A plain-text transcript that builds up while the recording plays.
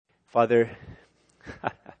Father,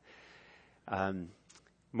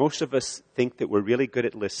 most of us think that we're really good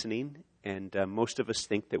at listening, and most of us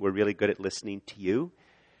think that we're really good at listening to you.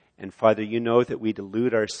 And Father, you know that we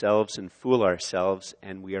delude ourselves and fool ourselves,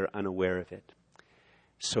 and we are unaware of it.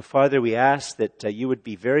 So Father, we ask that you would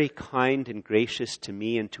be very kind and gracious to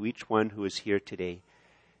me and to each one who is here today,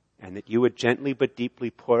 and that you would gently but deeply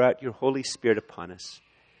pour out your Holy Spirit upon us.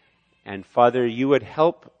 And Father, you would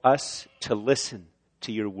help us to listen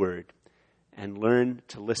to your word and learn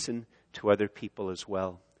to listen to other people as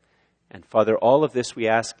well. And Father, all of this we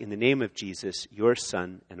ask in the name of Jesus, your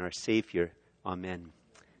Son and our Savior. Amen.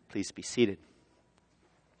 Please be seated.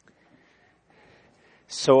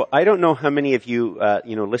 So I don't know how many of you,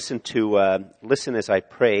 listen as I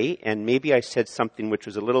pray, and maybe I said something which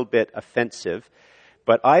was a little bit offensive,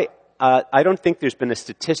 but I don't think there's been a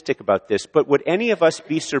statistic about this, but would any of us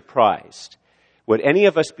be surprised? Would any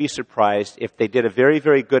of us be surprised if they did a very,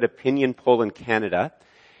 very good opinion poll in Canada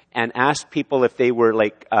and asked people if they were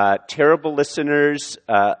terrible listeners,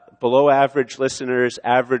 below average listeners,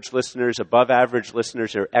 above average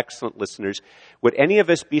listeners, or excellent listeners? Would any of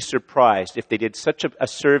us be surprised if they did such a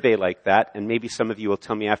survey like that? And maybe some of you will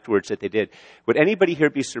tell me afterwards that they did. Would anybody here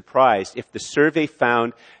be surprised if the survey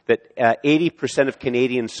found that 80% of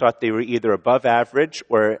Canadians thought they were either above average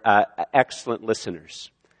or excellent listeners?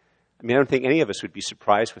 I mean, I don't think any of us would be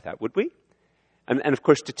surprised with that, would we? And of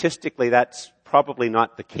course, statistically, that's probably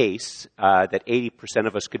not the case, that 80%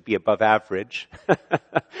 of us could be above average.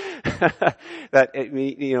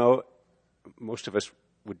 Most of us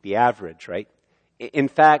would be average, right? In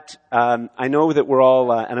fact, I know that we're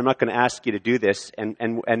all, and I'm not going to ask you to do this, and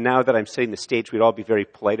now that I'm setting the stage, we'd all be very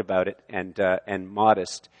polite about it and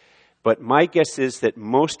modest. But my guess is that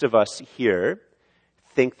most of us here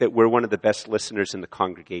think that we're one of the best listeners in the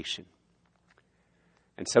congregation.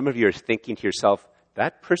 And some of you are thinking to yourself,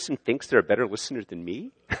 that person thinks they're a better listener than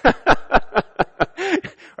me?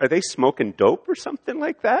 Are they smoking dope or something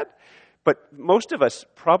like that? But most of us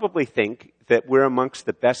probably think that we're amongst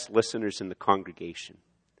the best listeners in the congregation.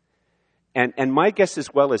 And my guess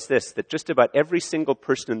as well is this, that just about every single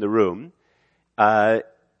person in the room, and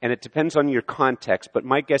it depends on your context, but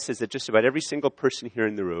my guess is that just about every single person here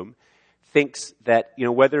in the room thinks that,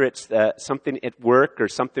 whether it's something at work or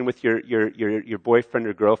something with your boyfriend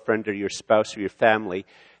or girlfriend or your spouse or your family,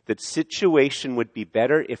 that situation would be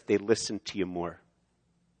better if they listened to you more.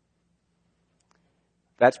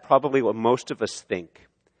 That's probably what most of us think.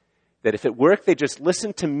 That if at work they just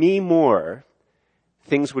listened to me more,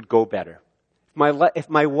 things would go better. If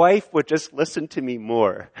my wife would just listen to me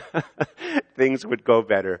more, things would go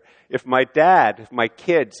better. If my dad, if my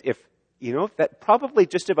kids, that probably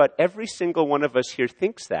just about every single one of us here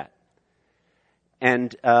thinks that.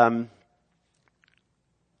 And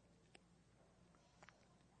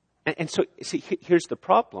so, see, here's the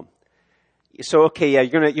problem. So, okay, yeah,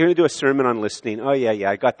 you're gonna do a sermon on listening. Oh, yeah,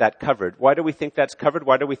 I got that covered. Why do we think that's covered?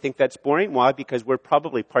 Why do we think that's boring? Why? Because we're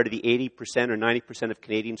probably part of the 80% or 90% of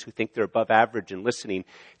Canadians who think they're above average in listening.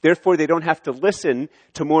 Therefore, they don't have to listen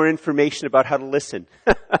to more information about how to listen.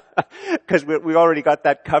 Because we already got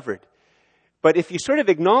that covered. But if you sort of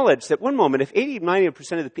acknowledge that one moment, if 80,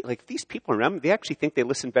 90% of the people, these people around me, they actually think they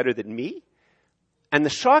listen better than me. And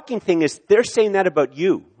the shocking thing is they're saying that about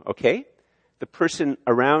you, okay? The person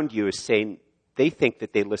around you is saying they think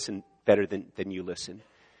that they listen better than you listen.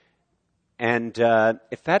 And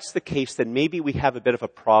if that's the case, then maybe we have a bit of a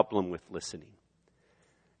problem with listening.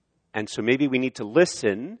 And so maybe we need to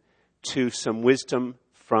listen to some wisdom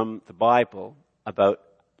from the Bible about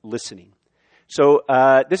listening. So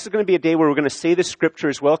this is going to be a day where we're going to say the scripture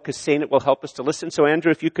as well, because saying it will help us to listen. So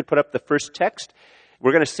Andrew, if you could put up the first text.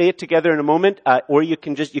 We're going to say it together in a moment, or you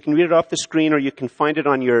can read it off the screen, or you can find it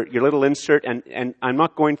on your little insert. And I'm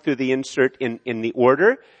not going through the insert in the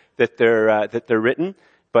order that they're written,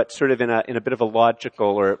 but sort of in a bit of a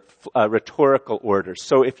logical or rhetorical order.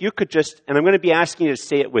 So if you could just, and I'm going to be asking you to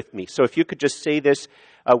say it with me. So if you could just say this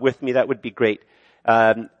with me, that would be great.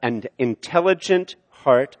 An intelligent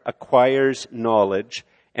heart acquires knowledge,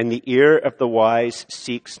 and the ear of the wise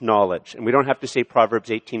seeks knowledge. And we don't have to say Proverbs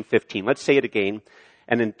 18:15. Let's say it again.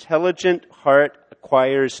 An intelligent heart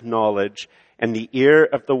acquires knowledge, and the ear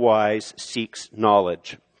of the wise seeks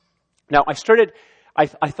knowledge. Now, I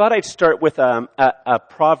thought I'd start with a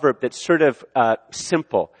proverb that's sort of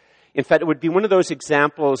simple. In fact, it would be one of those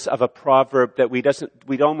examples of a proverb that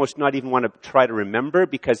we'd almost not even want to try to remember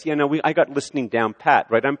because, I got listening down pat,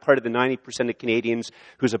 right? I'm part of the 90% of Canadians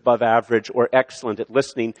who's above average or excellent at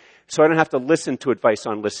listening, so I don't have to listen to advice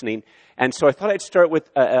on listening. And so I thought I'd start with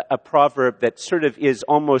a proverb that sort of is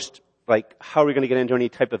almost like, how are we going to get into any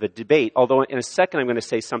type of a debate? Although in a second I'm going to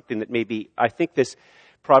say something that maybe, I think this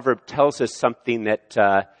proverb tells us something that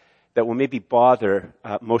will maybe bother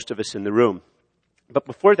most of us in the room. But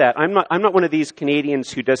before that, I'm not one of these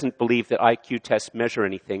Canadians who doesn't believe that IQ tests measure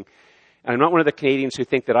anything. And I'm not one of the Canadians who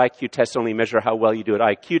think that IQ tests only measure how well you do at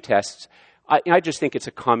IQ tests. I just think it's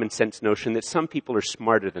a common sense notion that some people are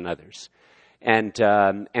smarter than others. And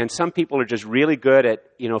some people are just really good at,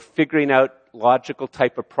 figuring out logical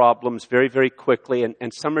type of problems very, very quickly,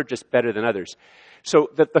 and some are just better than others. So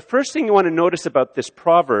the first thing you want to notice about this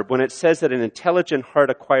proverb, when it says that an intelligent heart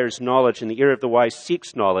acquires knowledge and the ear of the wise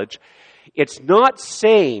seeks knowledge, it's not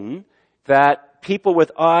saying that people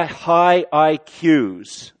with high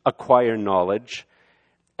IQs acquire knowledge,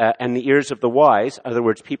 and the ears of the wise, in other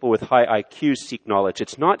words, people with high IQs seek knowledge.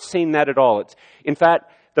 It's not saying that at all. In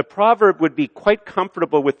fact, the proverb would be quite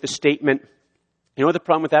comfortable with the statement, you know what the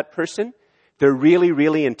problem with that person? They're really,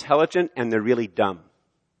 really intelligent and they're really dumb.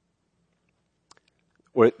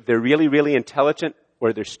 Or they're really, really intelligent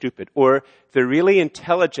or they're stupid. Or they're really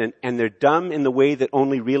intelligent and they're dumb in the way that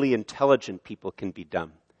only really intelligent people can be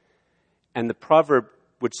dumb. And the proverb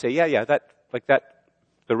would say,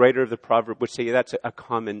 the writer of the proverb would say, that's a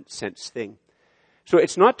common sense thing. So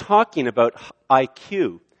it's not talking about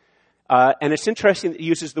IQ. And it's interesting that it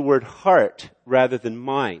uses the word heart rather than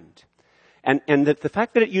mind. And the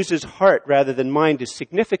fact that it uses heart rather than mind is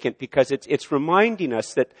significant because it's reminding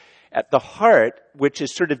us that at the heart, which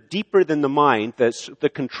is sort of deeper than the mind,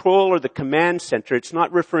 the control or the command center, it's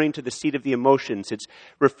not referring to the seat of the emotions. It's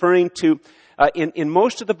referring to, in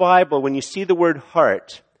most of the Bible, when you see the word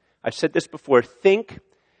heart, I've said this before, think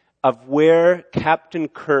of where Captain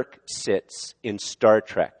Kirk sits in Star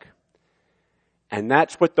Trek. And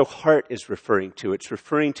that's what the heart is referring to. It's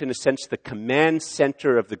referring to, in a sense, the command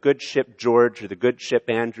center of the good ship George or the good ship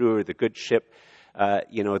Andrew or the good ship,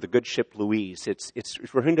 the good ship Louise. It's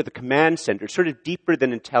referring to the command center. It's sort of deeper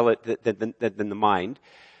than the mind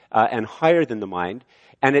and higher than the mind.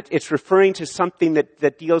 And it's referring to something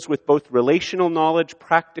that deals with both relational knowledge,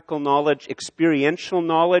 practical knowledge, experiential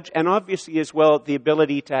knowledge, and obviously as well the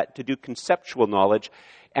ability to do conceptual knowledge.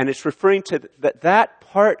 And it's referring to that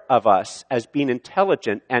part of us as being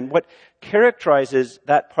intelligent. And what characterizes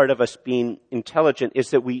that part of us being intelligent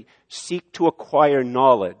is that we seek to acquire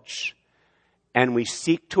knowledge. And we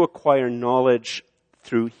seek to acquire knowledge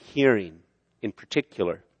through hearing in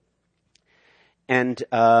particular. And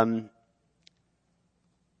so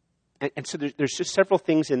there's just several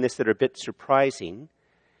things in this that are a bit surprising.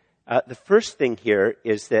 The first thing here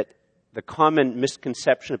is that the common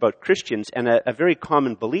misconception about Christians, and a very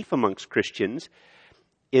common belief amongst Christians,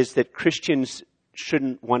 is that Christians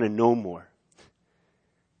shouldn't want to know more.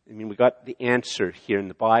 I mean, we got the answer here in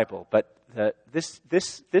the Bible, but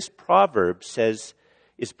this proverb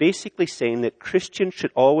is basically saying that Christians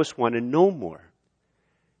should always want to know more.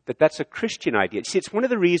 That's a Christian idea. See, it's one of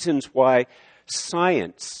the reasons why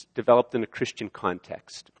science developed in a Christian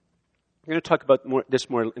context. We're going to talk about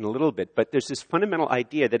this more in a little bit, but there's this fundamental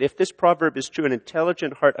idea that if this proverb is true, an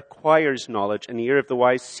intelligent heart acquires knowledge and the ear of the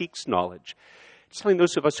wise seeks knowledge. It's telling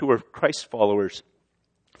those of us who are Christ followers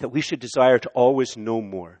that we should desire to always know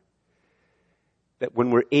more. That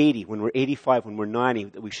when we're 80, when we're 85, when we're 90,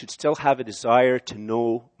 that we should still have a desire to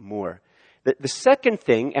know more. The second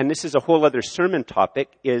thing, and this is a whole other sermon topic,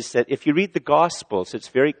 is that if you read the Gospels, it's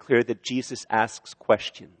very clear that Jesus asks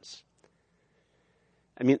questions.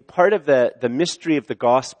 I mean, part of the mystery of the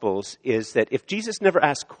Gospels is that if Jesus never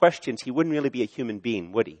asked questions, he wouldn't really be a human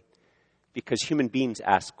being, would he? Because human beings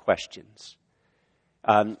ask questions.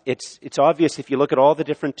 It's obvious if you look at all the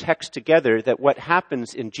different texts together that what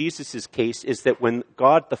happens in Jesus' case is that when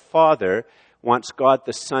God the Father wants God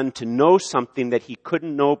the Son to know something that he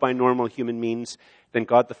couldn't know by normal human means, then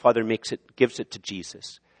God the Father gives it to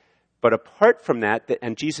Jesus. But apart from that,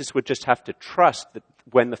 and Jesus would just have to trust that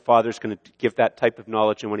when the Father's going to give that type of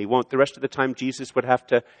knowledge and when he won't. The rest of the time, Jesus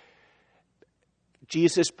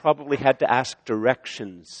probably had to ask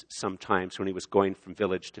directions sometimes when he was going from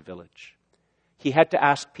village to village. He had to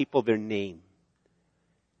ask people their name.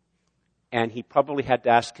 And he probably had to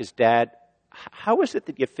ask his dad, how is it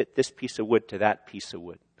that you fit this piece of wood to that piece of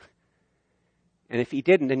wood? And if he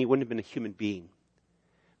didn't, then he wouldn't have been a human being.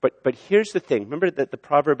 But here's the thing. Remember that the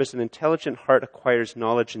proverb is an intelligent heart acquires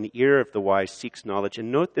knowledge and the ear of the wise seeks knowledge.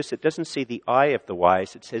 And note this, it doesn't say the eye of the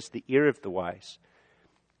wise, it says the ear of the wise.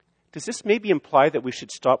 Does this maybe imply that we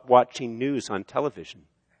should stop watching news on television?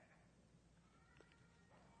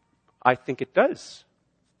 I think it does.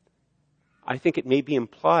 I think it maybe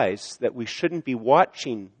implies that we shouldn't be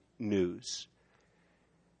watching news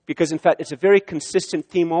Because in fact, it's a very consistent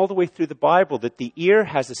theme all the way through the Bible that the ear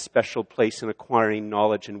has a special place in acquiring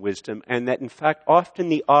knowledge and wisdom, and that in fact, often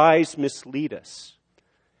the eyes mislead us.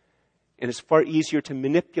 And it's far easier to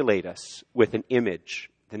manipulate us with an image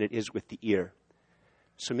than it is with the ear.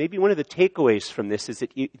 So maybe one of the takeaways from this is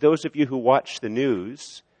that those of you who watch the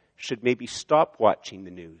news should maybe stop watching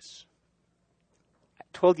the news. I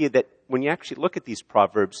told you that when you actually look at these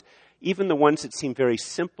proverbs, even the ones that seem very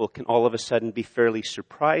simple can all of a sudden be fairly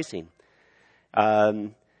surprising. That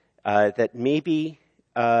maybe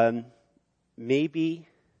we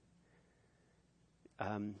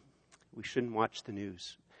shouldn't watch the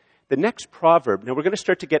news. The next proverb, now we're going to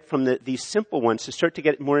start to get from these simple ones to start to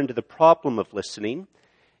get more into the problem of listening,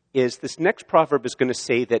 is this next proverb is going to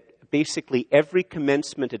say that basically every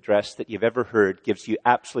commencement address that you've ever heard gives you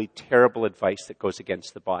absolutely terrible advice that goes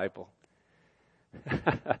against the Bible.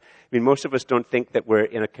 I mean, most of us don't think that we're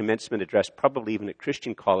in a commencement address, probably even at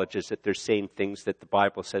Christian colleges, that they're saying things that the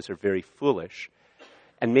Bible says are very foolish.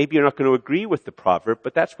 And maybe you're not going to agree with the proverb,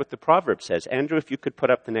 but that's what the proverb says. Andrew, if you could put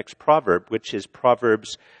up the next proverb, which is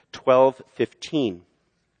Proverbs 12:15.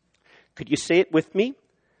 Could you say it with me?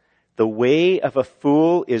 The way of a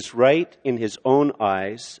fool is right in his own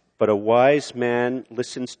eyes, but a wise man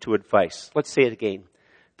listens to advice. Let's say it again.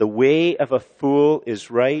 The way of a fool is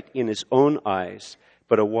right in his own eyes,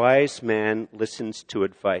 but a wise man listens to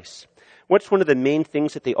advice. What's one of the main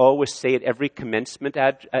things that they always say at every commencement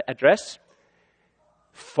address?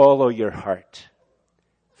 Follow your heart.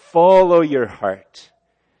 Follow your heart.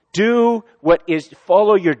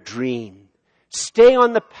 Follow your dream. Stay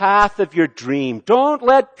on the path of your dream. Don't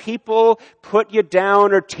let people put you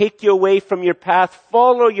down or take you away from your path.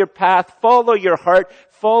 Follow your path. Follow your heart.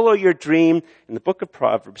 Follow your dream. And the book of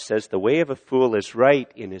Proverbs says, the way of a fool is right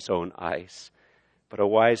in his own eyes, but a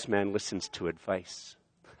wise man listens to advice.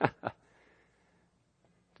 A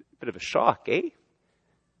bit of a shock, eh?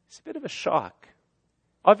 It's a bit of a shock.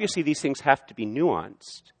 Obviously, these things have to be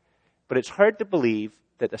nuanced, but it's hard to believe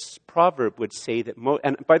that a proverb would say that,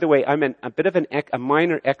 and by the way, I'm a bit of a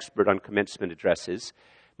minor expert on commencement addresses.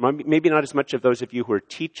 Maybe not as much of those of you who are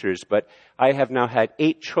teachers, but I have now had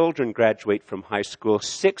 8 children graduate from high school,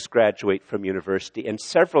 6 graduate from university, and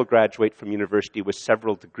several graduate from university with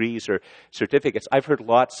several degrees or certificates. I've heard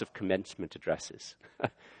lots of commencement addresses.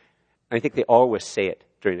 I think they always say it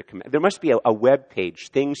during the commencement. There must be a web page,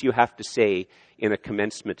 things you have to say in a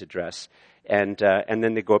commencement address, and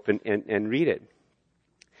then they go up and read it.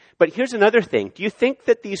 But here's another thing. Do you think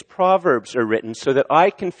that these proverbs are written so that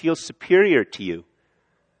I can feel superior to you?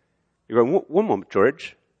 You're going, one moment,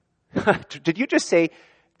 George. Did you just say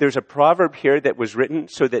there's a proverb here that was written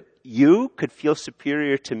so that you could feel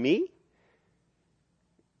superior to me?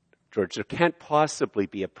 George, there can't possibly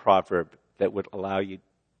be a proverb that would allow you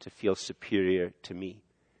to feel superior to me.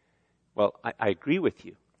 Well, I agree with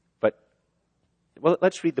you. But,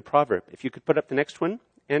 let's read the proverb. If you could put up the next one,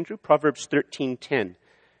 Andrew. Proverbs 13:10.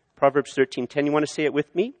 Proverbs 13:10. You want to say it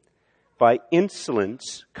with me? By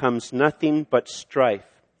insolence comes nothing but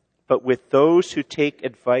strife, but with those who take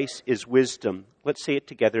advice is wisdom. Let's say it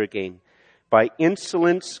together again. By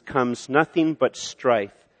insolence comes nothing but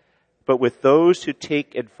strife, but with those who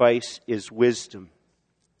take advice is wisdom.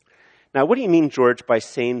 Now, what do you mean, George, by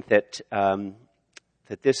saying that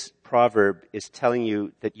that this proverb is telling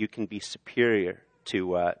you that you can be superior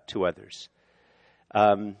to others?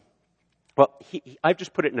 I've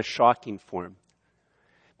just put it in a shocking form.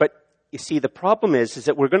 But you see, the problem is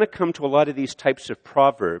that we're going to come to a lot of these types of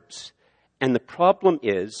proverbs, and the problem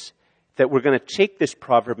is that we're going to take this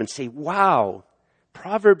proverb and say, wow,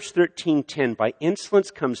 Proverbs 13:10, by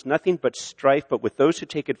insolence comes nothing but strife, but with those who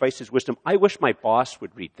take advice is wisdom. I wish my boss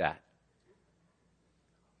would read that.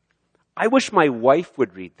 I wish my wife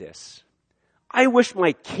would read this. I wish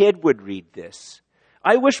my kid would read this.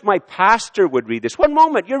 I wish my pastor would read this. One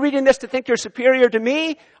moment, you're reading this to think you're superior to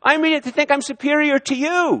me? I'm reading it to think I'm superior to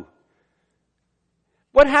you.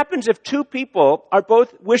 What happens if 2 people are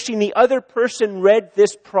both wishing the other person read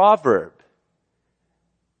this proverb?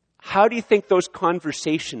 How do you think those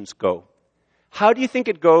conversations go? How do you think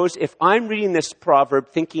it goes if I'm reading this proverb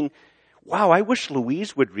thinking, wow, I wish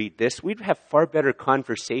Louise would read this. We'd have far better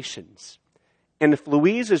conversations. And if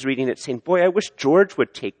Louise is reading it saying, boy, I wish George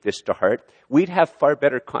would take this to heart, we'd have far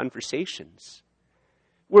better conversations.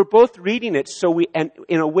 We're both reading it and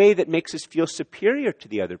in a way that makes us feel superior to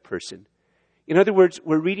the other person. In other words,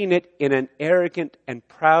 we're reading it in an arrogant and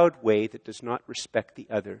proud way that does not respect the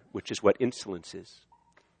other, which is what insolence is.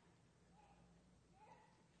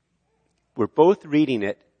 We're both reading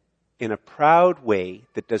it in a proud way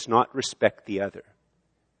that does not respect the other.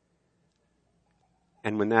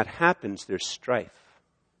 And when that happens, there's strife.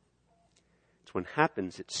 influence, when it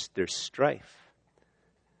happens, there's strife.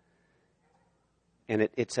 And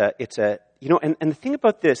and the thing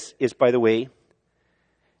about this is, by the way,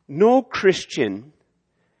 no Christian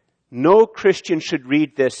should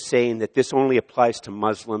read this saying that this only applies to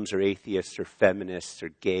Muslims or atheists or feminists or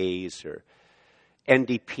gays or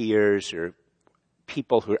NDPers or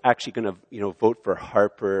people who are actually going to, vote for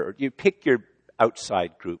Harper, or you pick your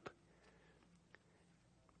outside group.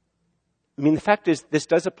 I mean, the fact is, this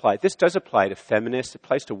does apply. This does apply to feminists. It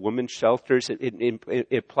applies to women's shelters. It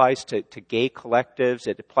applies to gay collectives.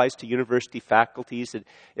 It applies to university faculties. It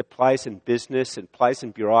applies in business. It applies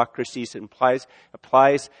in bureaucracies. It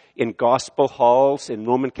applies in gospel halls, in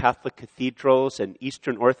Roman Catholic cathedrals, and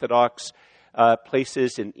Eastern Orthodox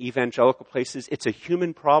places, and evangelical places. It's a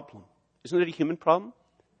human problem. Isn't it a human problem?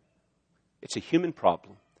 It's a human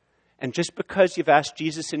problem. And just because you've asked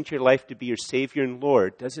Jesus into your life to be your Savior and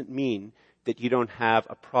Lord doesn't mean that you don't have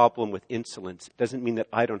a problem with insolence. It doesn't mean that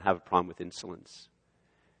I don't have a problem with insolence.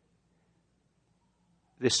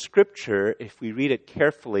 This scripture, if we read it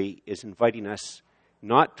carefully, is inviting us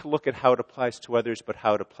not to look at how it applies to others, but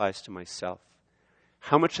how it applies to myself.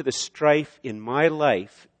 How much of the strife in my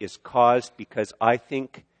life is caused because I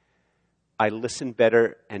think I listen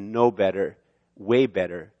better and know better, way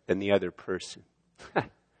better than the other person?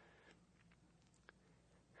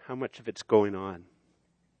 How much of it's going on?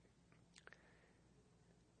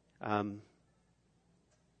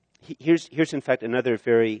 Here's in fact another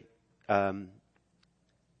very, when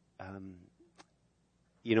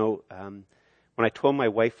I told my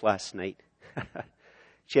wife last night,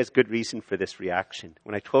 she has good reason for this reaction.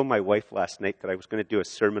 When I told my wife last night that I was going to do a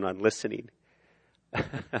sermon on listening,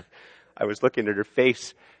 I was looking at her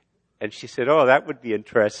face, and she said, "Oh, that would be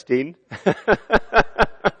interesting."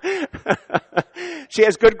 She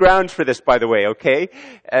has good grounds for this, by the way, okay?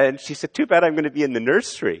 And she said, "Too bad I'm going to be in the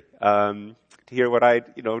nursery to hear what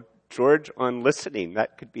George on listening."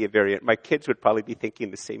 That could be a variant. My kids would probably be thinking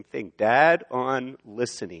the same thing. Dad on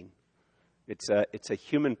listening. It's a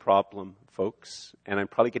human problem, folks. And I'm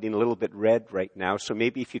probably getting a little bit red right now. So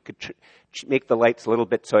maybe if you could make the lights a little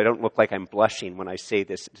bit so I don't look like I'm blushing when I say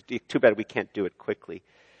this. It's too bad we can't do it quickly.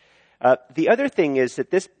 The other thing is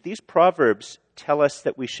that these proverbs tell us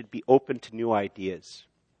that we should be open to new ideas.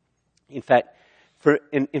 In fact,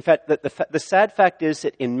 the sad fact is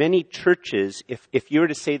that in many churches, if you were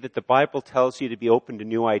to say that the Bible tells you to be open to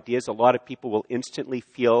new ideas, a lot of people will instantly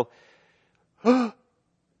feel,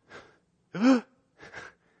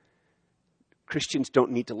 Christians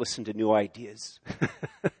don't need to listen to new ideas.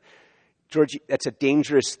 George, that's a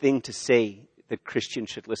dangerous thing to say, that Christians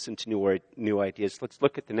should listen to new ideas. Let's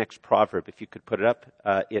look at the next proverb, if you could put it up.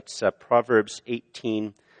 It's Proverbs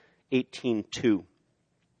 18:2. Do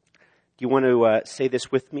you want to say this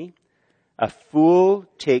with me? "A fool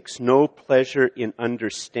takes no pleasure in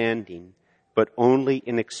understanding, but only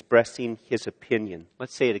in expressing his opinion."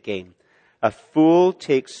 Let's say it again. "A fool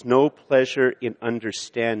takes no pleasure in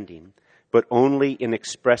understanding, but only in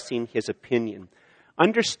expressing his opinion."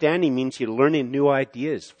 Understanding means you're learning new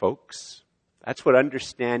ideas, folks. That's what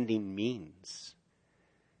understanding means.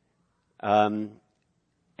 And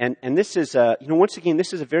this is, once again,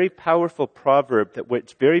 this is a very powerful proverb that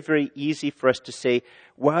it's very, very easy for us to say,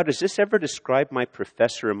 wow, does this ever describe my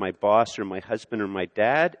professor or my boss or my husband or my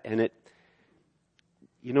dad? And it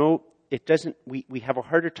doesn't, we have a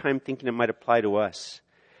harder time thinking it might apply to us.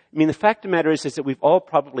 I mean, the fact of the matter is that we've all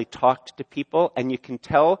probably talked to people, and you can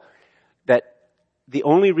tell that the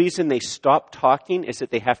only reason they stop talking is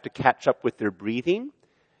that they have to catch up with their breathing.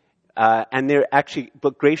 And they're actually,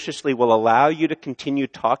 but graciously will allow you to continue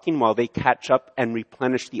talking while they catch up and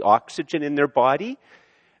replenish the oxygen in their body.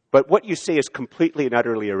 But what you say is completely and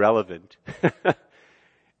utterly irrelevant.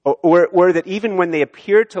 or that even when they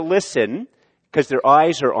appear to listen, because their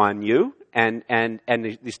eyes are on you and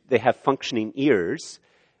they have functioning ears,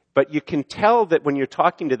 but you can tell that when you're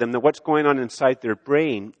talking to them, that what's going on inside their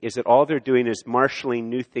brain is that all they're doing is marshaling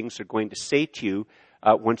new things they're going to say to you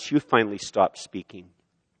once you finally stop speaking.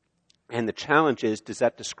 And the challenge is, does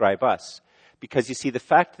that describe us? Because you see, the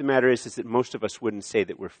fact of the matter is that most of us wouldn't say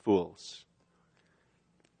that we're fools.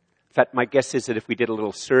 In fact, my guess is that if we did a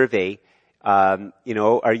little survey, are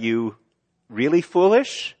you really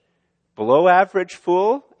foolish? Below average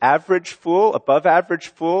fool? Average fool? Above average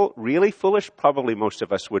fool? Really foolish? Probably most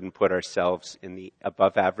of us wouldn't put ourselves in the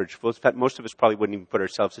above average fools. In fact, most of us probably wouldn't even put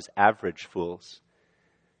ourselves as average fools.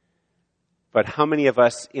 But how many of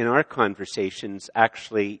us in our conversations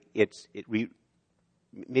actually,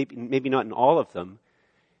 maybe not in all of them,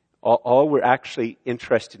 all we're actually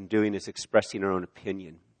interested in doing is expressing our own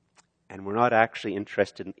opinion. And we're not actually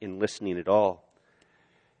interested in listening at all.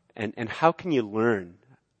 And how can you learn?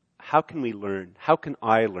 How can we learn? How can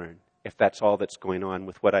I learn if that's all that's going on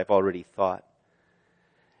with what I've already thought?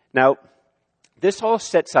 Now, this all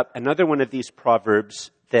sets up another one of these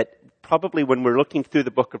proverbs that probably when we're looking through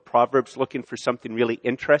the book of Proverbs, looking for something really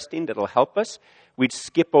interesting that'll help us, we'd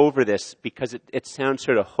skip over this because it sounds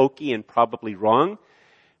sort of hokey and probably wrong.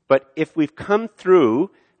 But if we've come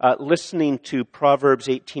through listening to Proverbs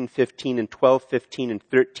 18:15 and 12:15 and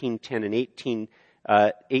 13:10 and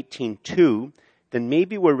 18:2, then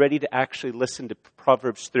maybe we're ready to actually listen to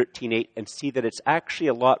Proverbs 13:8 and see that it's actually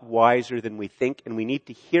a lot wiser than we think, and we need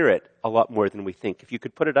to hear it a lot more than we think. If you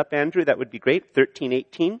could put it up, Andrew, that would be great.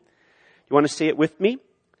 13:18. You want to say it with me?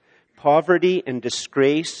 Poverty and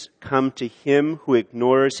disgrace come to him who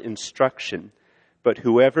ignores instruction, but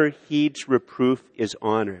whoever heeds reproof is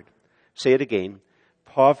honored. Say it again.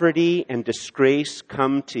 Poverty and disgrace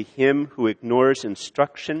come to him who ignores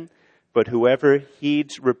instruction, but whoever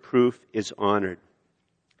heeds reproof is honored.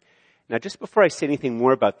 Now, just before I say anything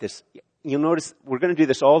more about this, you'll notice we're going to do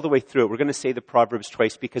this all the way through. We're going to say the Proverbs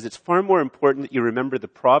twice because it's far more important that you remember the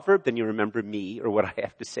proverb than you remember me or what I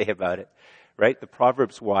have to say about it, right? The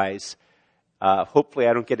proverb's wise. Hopefully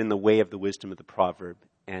I don't get in the way of the wisdom of the proverb.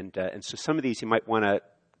 And so some of these you might want to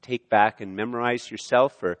take back and memorize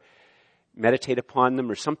yourself or meditate upon them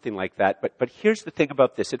or something like that. But here's the thing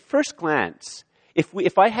about this. At first glance,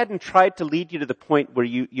 if I hadn't tried to lead you to the point where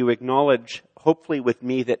you acknowledge, hopefully with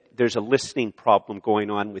me, that there's a listening problem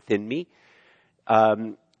going on within me,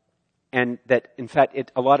 and that, in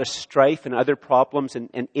fact, a lot of strife and other problems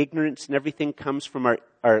and ignorance and everything comes from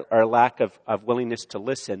our lack of willingness to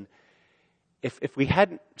listen. If we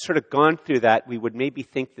hadn't sort of gone through that, we would maybe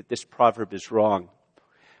think that this proverb is wrong.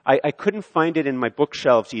 I couldn't find it in my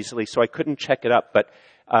bookshelves easily, so I couldn't check it up, but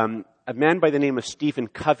a man by the name of Stephen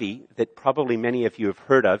Covey, that probably many of you have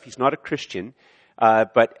heard of, he's not a Christian,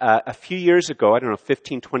 but a few years ago, I don't know,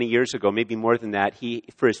 15, 20 years ago, maybe more than that,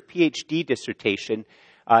 for his PhD dissertation,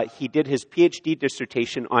 he did his PhD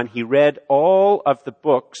dissertation on, he read all of the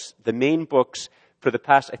books, the main books for the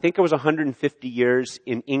past, I think it was 150 years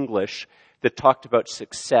in English, that talked about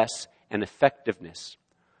success and effectiveness.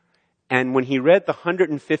 And when he read the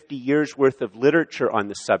 150 years worth of literature on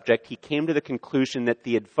the subject, he came to the conclusion that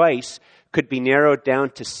the advice could be narrowed down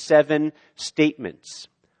to 7 statements.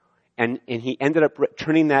 And he ended up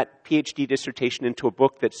turning that PhD dissertation into a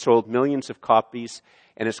book that sold millions of copies,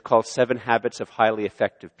 and it's called 7 Habits of Highly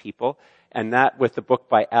Effective People. And that, with the book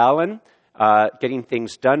by Allen, Getting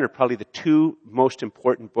Things Done, are probably the 2 most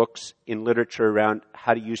important books in literature around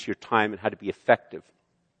how to use your time and how to be effective.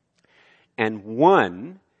 And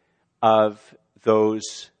one of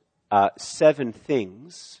those 7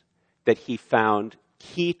 things that he found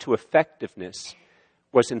key to effectiveness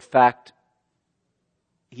was, in fact,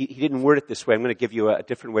 he didn't word it this way. I'm going to give you a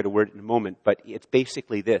different way to word it in a moment, but it's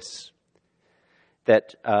basically this,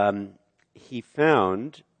 that he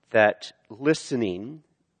found that listening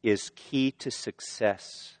is key to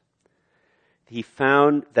success. He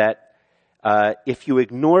found that if you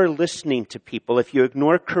ignore listening to people, if you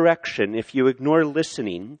ignore correction, if you ignore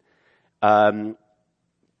listening,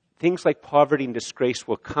 things like poverty and disgrace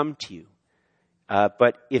will come to you.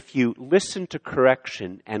 But if you listen to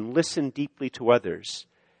correction and listen deeply to others,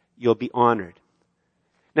 you'll be honored.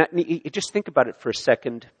 Now, just think about it for a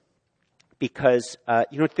second, because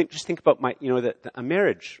just think about a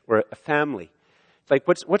marriage or a family. Like,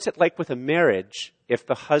 what's it like with a marriage if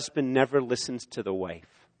the husband never listens to the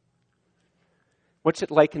wife? What's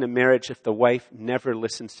it like in a marriage if the wife never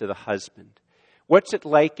listens to the husband? What's it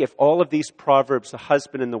like if all of these proverbs, the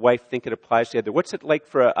husband and the wife, think it applies to the other? What's it like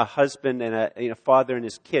for a husband and a father and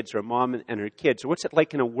his kids, or a mom and her kids? Or what's it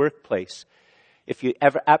like in a workplace if you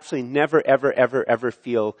absolutely never, ever, ever, ever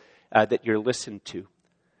feel that you're listened to?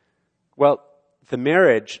 Well, the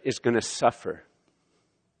marriage is going to suffer.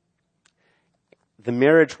 The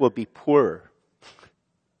marriage will be poorer.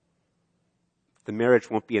 The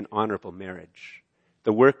marriage won't be an honorable marriage.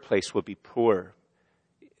 The workplace will be poor.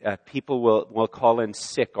 People will call in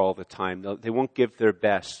sick all the time. They won't give their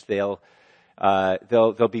best. They'll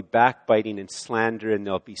be backbiting and slander, and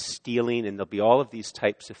they'll be stealing, and there'll be all of these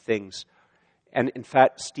types of things. And in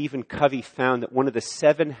fact, Stephen Covey found that one of the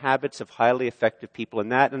 7 habits of highly effective people,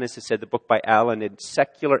 and as I said, the book by Allen, in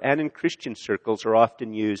secular and in Christian circles are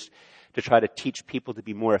often used to try to teach people to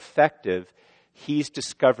be more effective. He's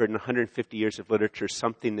discovered in 150 years of literature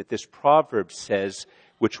something that this proverb says,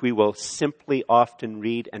 which we will simply often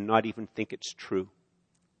read and not even think it's true.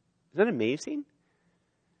 Isn't that amazing?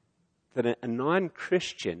 That a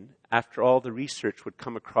non-Christian, after all the research, would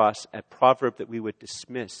come across a proverb that we would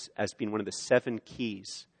dismiss as being one of the 7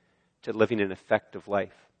 keys to living an effective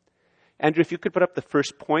life. Andrew, if you could put up the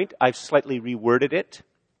first point, I've slightly reworded it.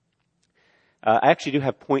 I actually do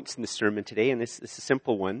have points in the sermon today, and this is a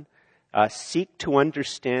simple one. Seek to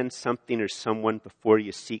understand something or someone before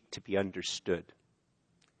you seek to be understood.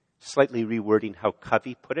 Slightly rewording how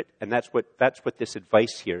Covey put it, and that's what this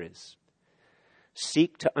advice here is.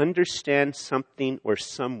 Seek to understand something or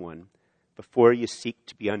someone before you seek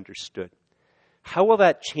to be understood. How will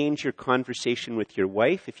that change your conversation with your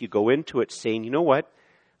wife if you go into it saying, you know what,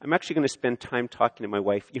 I'm actually going to spend time talking to my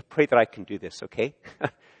wife. You pray that I can do this, okay?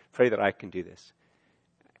 Pray that I can do this.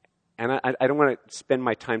 And I don't want to spend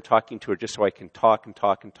my time talking to her just so I can talk,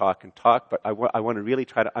 but I want to really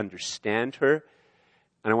try to understand her.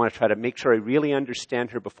 And I want to try to make sure I really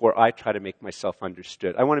understand her before I try to make myself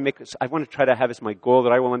understood. I want to try to have as my goal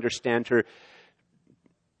that I will understand her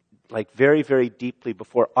like very, very deeply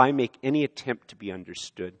before I make any attempt to be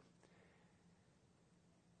understood.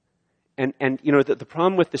 And you know, the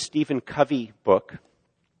problem with the Stephen Covey book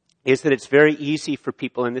is that it's very easy for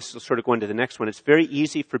people, and this will sort of go into the next one, it's very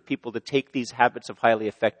easy for people to take these habits of highly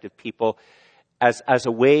effective people as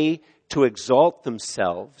a way to exalt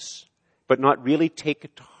themselves, but not really take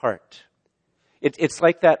it to heart. It's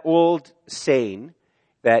like that old saying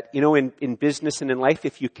that, you know, in business and in life,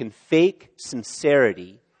 if you can fake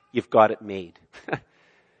sincerity, you've got it made.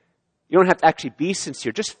 You don't have to actually be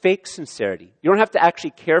sincere, just fake sincerity. You don't have to actually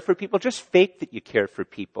care for people, just fake that you care for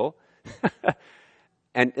people.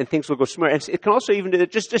 And things will go smooth. And it can also even do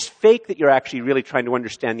that, just fake that you're actually really trying to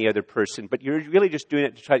understand the other person, but you're really just doing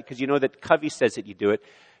it to try, because you know that Covey says that you do it.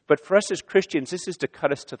 But for us as Christians, this is to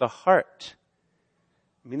cut us to the heart.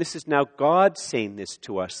 I mean, this is now God saying this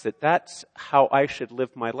to us, that that's how I should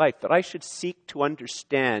live my life, that I should seek to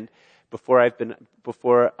understand before I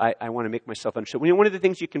want to make myself understood. One of the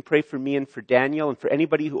things you can pray for me and for Daniel and for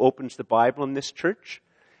anybody who opens the Bible in this church,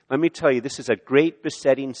 let me tell you, this is a great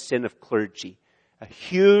besetting sin of clergy. A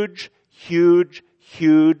huge, huge,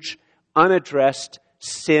 huge, unaddressed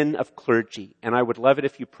sin of clergy. And I would love it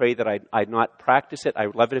if you pray that I'd not practice it. I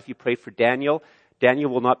would love it if you pray for Daniel.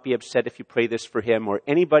 Daniel will not be upset if you pray this for him or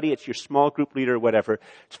anybody. It's your small group leader or whatever.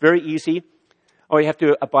 It's very easy. Oh, you have to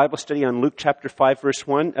do a Bible study on Luke chapter 5, verse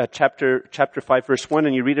 1, chapter 5, verse 1,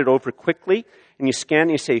 and you read it over quickly, and you scan,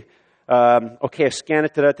 and you say, okay, I scan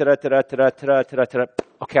it,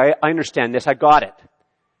 okay, I understand this, I got it.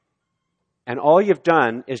 And all you've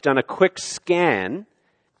done is done a quick scan,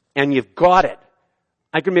 and you've got it.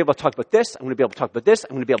 I'm going to be able to talk about this, I'm going to be able to talk about this, I'm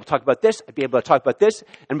going to be able to talk about this, I'll be able to talk about this,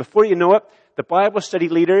 and before you know it, the Bible study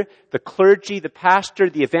leader, the clergy, the pastor,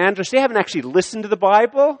 the evangelist, they haven't actually listened to the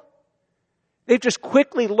Bible. They've just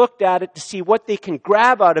quickly looked at it to see what they can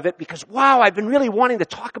grab out of it because, wow, I've been really wanting to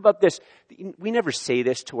talk about this. We never say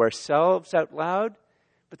this to ourselves out loud,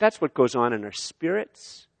 but that's what goes on in our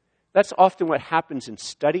spirits. That's often what happens in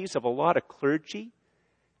studies of a lot of clergy.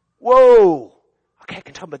 Whoa! Okay, I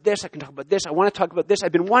can talk about this, I can talk about this, I want to talk about this,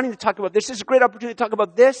 I've been wanting to talk about this, this is a great opportunity to talk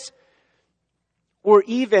about this. Or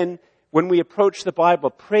even when we approach the Bible,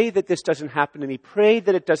 pray that this doesn't happen to me. Pray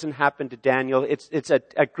that it doesn't happen to Daniel. It's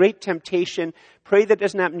a great temptation. Pray that it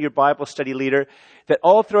doesn't happen to your Bible study leader. That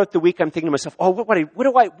all throughout the week I'm thinking to myself, oh,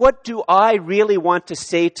 what do I really want to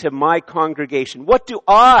say to my congregation? What do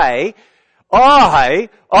I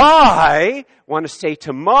want to say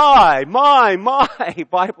to my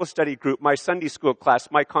Bible study group, my Sunday school class,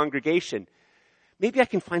 my congregation? Maybe I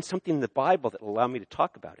can find something in the Bible that will allow me to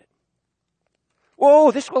talk about it.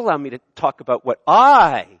 Oh, this will allow me to talk about what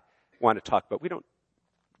I want to talk about. We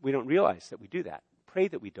don't realize that we do that. Pray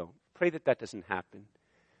that we don't. Pray that that doesn't happen.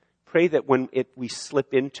 Pray that when we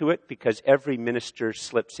slip into it, because every minister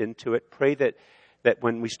slips into it, pray that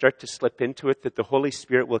when we start to slip into it, that the Holy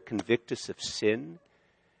Spirit will convict us of sin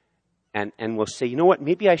and will say, you know what,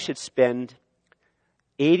 maybe I should spend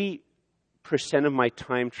 80% of my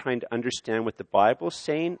time trying to understand what the Bible's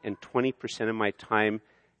saying and 20% of my time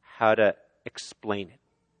how to explain it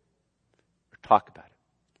or talk about it.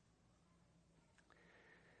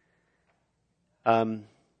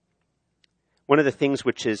 One of the things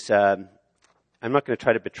which is, I'm not going to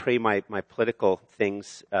try to betray my political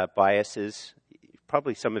things, biases.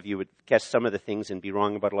 Probably some of you would guess some of the things and be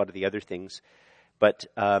wrong about a lot of the other things. But,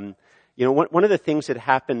 you know, one of the things that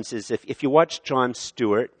happens is if you watch Jon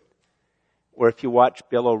Stewart or if you watch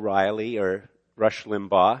Bill O'Reilly or Rush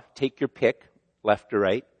Limbaugh, take your pick, left or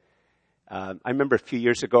right. I remember a few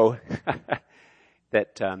years ago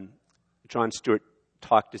that Jon Stewart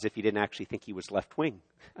talked as if he didn't actually think he was left-wing.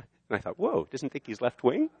 And I thought, whoa, doesn't think he's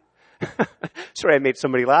left-wing? Sorry, I made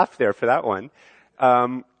somebody laugh there for that one.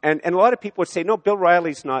 And a lot of people would say, no, Bill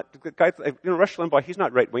O'Reilly's not, the guy, Rush Limbaugh, he's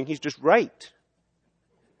not right-wing, he's just right.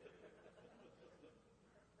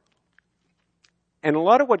 And a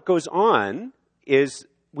lot of what goes on is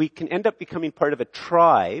we can end up becoming part of a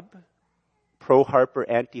tribe, pro-Harper,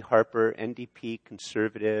 anti-Harper, NDP,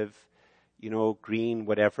 conservative, green,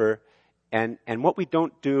 whatever. And what we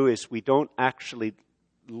don't do is we don't actually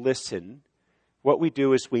listen. What we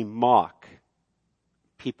do is we mock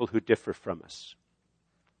people who differ from us.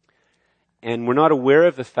 And we're not aware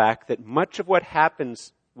of the fact that much of what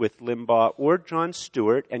happens with Limbaugh or Jon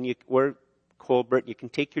Stewart or Colbert, you can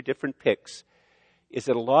take your different picks, is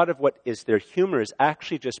that a lot of what is their humor is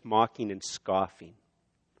actually just mocking and scoffing.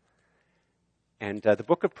 And the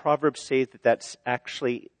book of Proverbs says that that's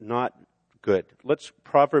actually not good.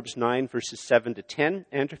 Proverbs 9, verses 7 to 10.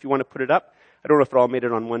 Andrew, if you want to put it up. I don't know if it all made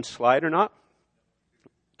it on one slide or not.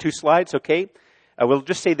 2 slides, okay. We'll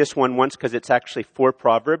just say this one once because it's actually 4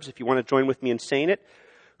 Proverbs. If you want to join with me in saying it.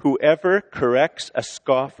 Whoever corrects a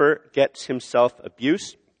scoffer gets himself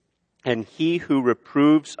abuse, and he who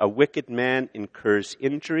reproves a wicked man incurs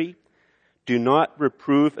injury. Do not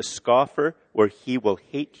reprove a scoffer, or he will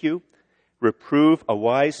hate you. Reprove a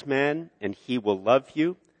wise man, and he will love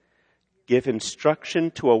you. Give instruction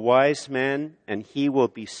to a wise man, and he will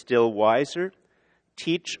be still wiser.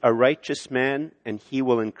 Teach a righteous man, and he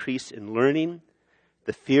will increase in learning.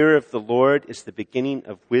 The fear of the Lord is the beginning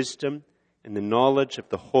of wisdom, and the knowledge of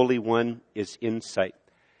the Holy One is insight.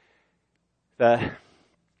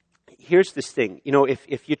 Here's this thing.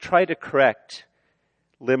 If you try to correct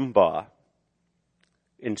Limbaugh,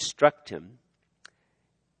 instruct him,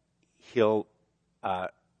 he'll... I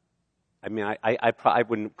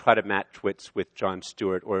wouldn't try to match wits with Jon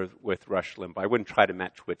Stewart or with Rush Limbaugh. I wouldn't try to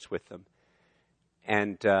match wits with them.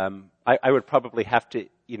 And I would probably have to,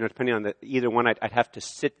 depending on either one, I'd have to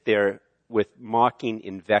sit there with mocking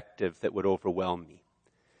invective that would overwhelm me.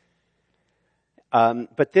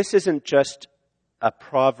 But this isn't just a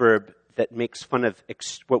proverb that makes fun of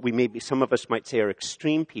what some of us might say are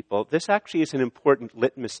extreme people. This actually is an important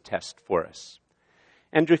litmus test for us.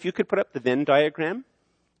 Andrew, if you could put up the Venn diagram.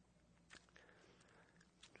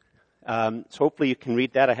 So hopefully you can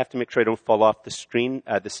read that. I have to make sure I don't fall off the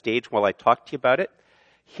stage while I talk to you about it.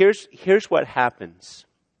 Here's what happens.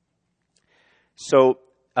 So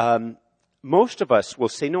most of us will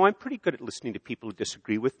say, no, I'm pretty good at listening to people who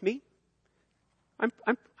disagree with me.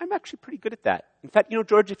 I'm actually pretty good at that. In fact,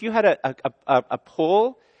 George, if you had a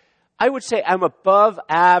poll, I would say I'm above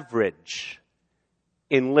average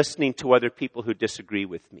in listening to other people who disagree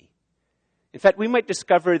with me. In fact, we might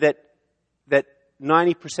discover that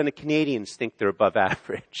 90% of Canadians think they're above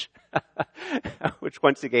average, which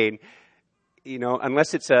once again,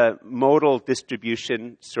 unless it's a modal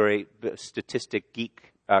distribution, statistic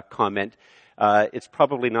geek comment, it's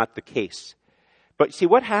probably not the case. But see,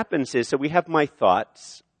 what happens is that we have my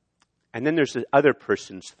thoughts, and then there's the other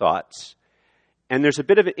person's thoughts, and there's a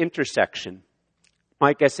bit of an intersection.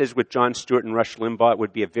 My guess is with Jon Stewart and Rush Limbaugh, it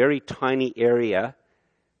would be a very tiny area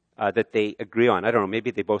that they agree on. I don't know,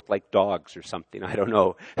 maybe they both like dogs or something. I don't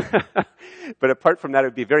know. But apart from that, it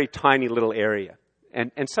would be a very tiny little area.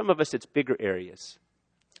 And some of us, it's bigger areas.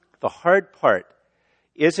 The hard part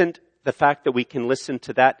isn't the fact that we can listen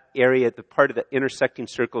to that area, the part of the intersecting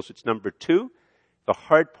circles, it's number 2. The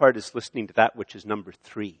hard part is listening to that which is number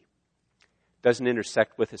 3. Doesn't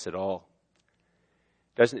intersect with us at all.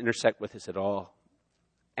 Doesn't intersect with us at all.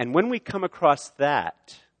 And when we come across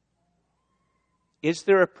that, is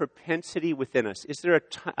there a propensity within us? Is there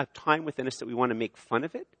a time within us that we want to make fun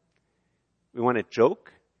of it? We want to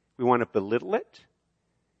joke? We want to belittle it?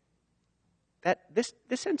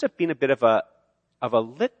 This ends up being a bit of a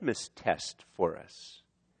litmus test for us.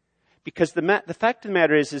 Because the fact of the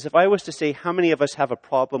matter is if I was to say how many of us have a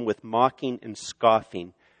problem with mocking and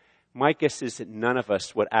scoffing, my guess is that none of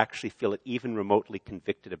us would actually feel even remotely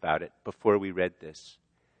convicted about it before we read this.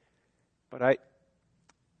 But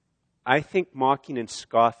I think mocking and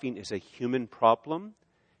scoffing is a human problem.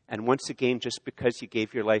 And once again, just because you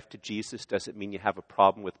gave your life to Jesus doesn't mean you have a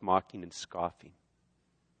problem with mocking and scoffing.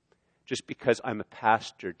 Just because I'm a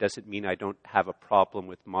pastor doesn't mean I don't have a problem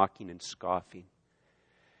with mocking and scoffing.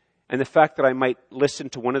 And the fact that I might listen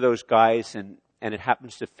to one of those guys and it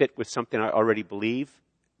happens to fit with something I already believe,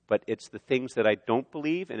 but it's the things that I don't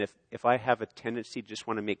believe, and if I have a tendency to just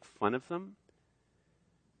want to make fun of them,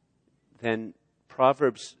 then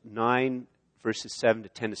Proverbs 9, verses 7 to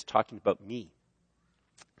 10 is talking about me.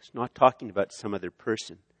 It's not talking about some other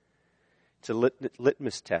person. It's a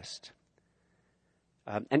litmus test.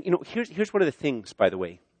 And here's one of the things, by the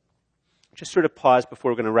way. Just sort of pause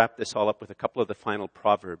before we're going to wrap this all up with a couple of the final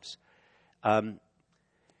Proverbs.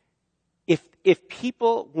 If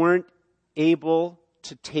people weren't able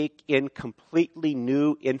to take in completely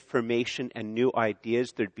new information and new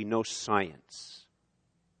ideas, there'd be no science.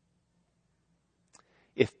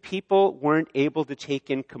 if people weren't able to take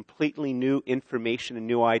in completely new information and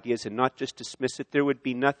new ideas and not just dismiss it, there would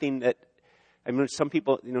be nothing that, I mean, some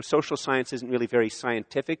people, social science isn't really very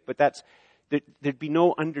scientific, but there'd be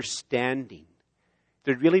no understanding.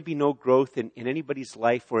 There'd really be no growth in anybody's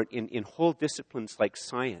life or in whole disciplines like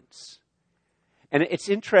science. And it's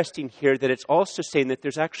interesting here that it's also saying that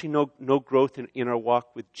there's actually no growth in our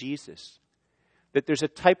walk with Jesus. That there's a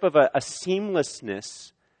type of a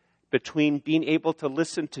seamlessness between being able to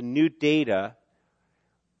listen to new data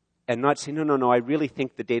and not say, no, I really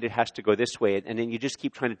think the data has to go this way. And then you just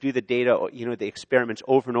keep trying to do the data, the experiments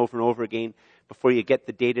over and over and over again before you get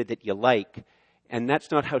the data that you like. And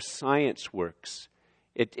that's not how science works.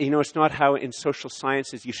 It's not how in social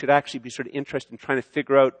sciences you should actually be sort of interested in trying to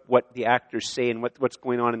figure out what the actors say and what's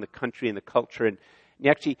going on in the country and the culture. And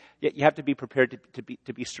you have to be prepared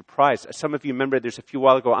to be surprised. Some of you remember there's a few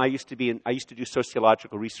while ago, I used to do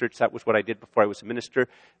sociological research. That was what I did before I was a minister,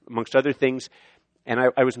 amongst other things. And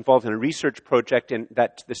I was involved in a research project, and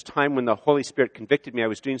this time when the Holy Spirit convicted me, I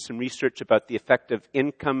was doing some research about the effect of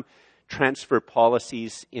income transfer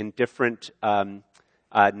policies in different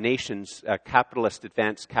nations,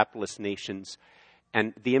 advanced capitalist nations,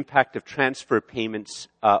 and the impact of transfer payments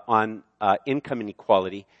on income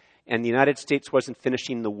inequality. And the United States wasn't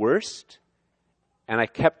finishing the worst. And I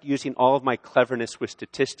kept using all of my cleverness with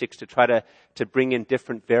statistics to try to bring in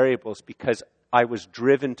different variables because I was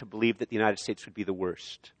driven to believe that the United States would be the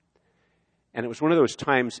worst. And it was one of those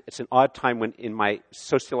times, it's an odd time when in my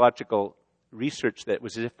sociological research that it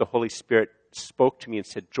was as if the Holy Spirit spoke to me and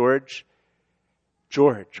said, George,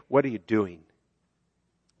 what are you doing?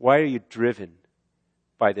 Why are you driven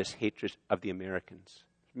by this hatred of the Americans?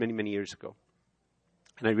 Many, many years ago.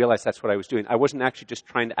 And I realized that's what I was doing. I wasn't actually just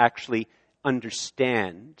trying to actually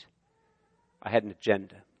understand. I had an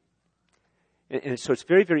agenda. And so it's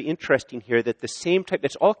very, very interesting here that the same type,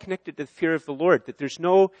 that's all connected to the fear of the Lord, that it's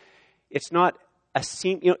not a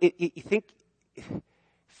you think,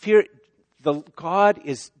 God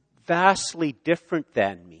is vastly different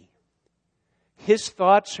than me. His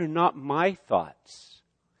thoughts are not my thoughts.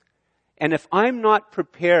 And if I'm not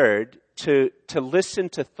prepared to listen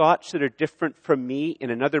to thoughts that are different from me in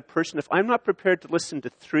another person, if I'm not prepared to listen to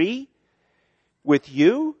 3 with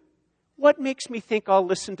you, what makes me think I'll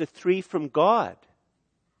listen to 3 from God?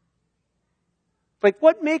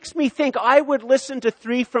 What makes me think I would listen to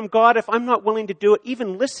 3 from God if I'm not willing to do it,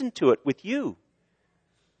 even listen to it with you?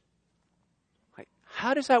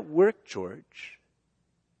 How does that work, George?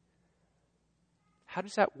 How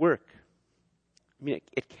does that work? I mean,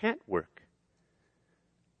 it can't work.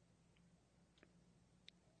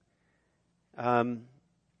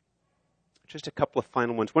 Just a couple of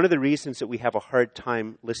final ones. One of the reasons that we have a hard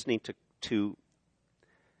time listening to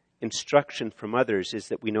instruction from others is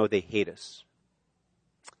that we know they hate us.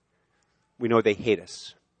 We know they hate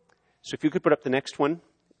us. So if you could put up the next one.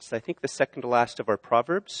 It's, I think, the second to last of our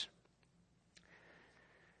Proverbs.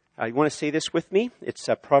 You want to say this with me? It's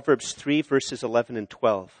Proverbs 3, verses 11 and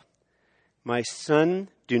 12. My son,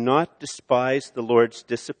 do not despise the Lord's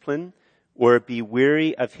discipline or be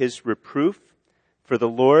weary of his reproof, for the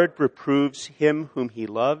Lord reproves him whom he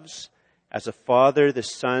loves, as a father the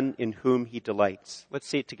son in whom he delights. Let's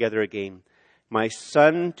say it together again. My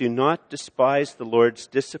son, do not despise the Lord's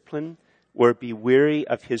discipline or be weary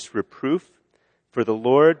of his reproof, for the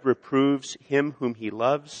Lord reproves him whom he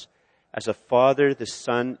loves, as a father the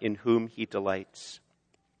son in whom he delights.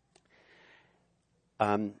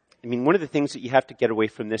 One of the things that you have to get away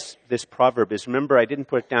from this proverb is, remember, I didn't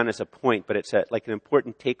put it down as a point, but it's like an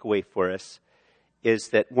important takeaway for us, is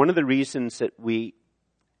that one of the reasons that one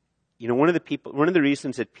of the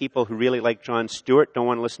reasons that people who really like Jon Stewart don't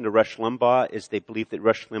want to listen to Rush Limbaugh is they believe that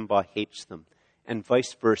Rush Limbaugh hates them, and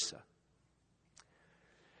vice versa.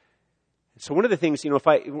 So one of the things,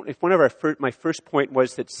 if one of my first point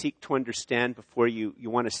was that seek to understand before you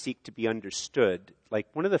want to seek to be understood,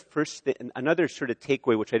 one of the first, another sort of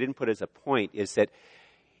takeaway, which I didn't put as a point, is that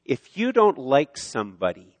if you don't like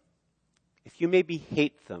somebody, if you maybe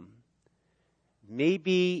hate them,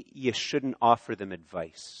 maybe you shouldn't offer them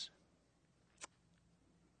advice.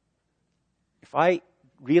 If I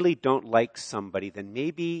really don't like somebody, then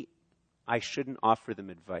maybe I shouldn't offer them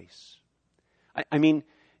advice. I mean,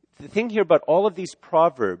 the thing here about all of these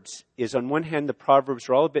Proverbs is, on one hand, the Proverbs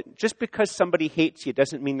are all a bit, just because somebody hates you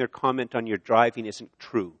doesn't mean their comment on your driving isn't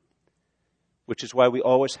true, which is why we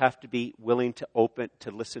always have to be willing to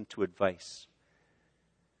listen to advice.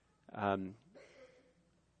 The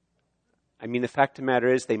fact of the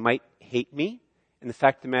matter is they might hate me, and the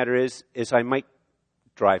fact of the matter is I might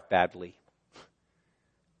drive badly.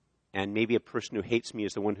 And maybe a person who hates me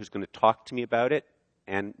is the one who's going to talk to me about it,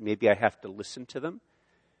 and maybe I have to listen to them.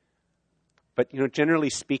 But, generally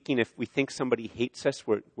speaking, if we think somebody hates us,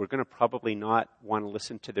 we're going to probably not want to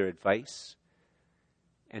listen to their advice.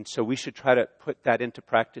 And so we should try to put that into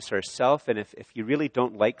practice ourselves. And if you really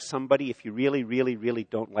don't like somebody, if you really, really, really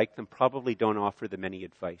don't like them, probably don't offer them any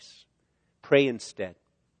advice. Pray instead.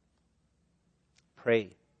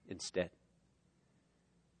 Pray instead.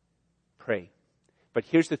 Pray. But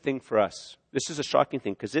here's the thing for us. This is a shocking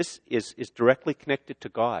thing because this is directly connected to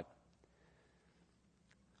God.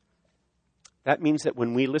 That means that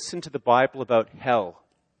when we listen to the Bible about hell,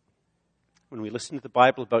 when we listen to the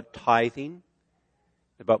Bible about tithing,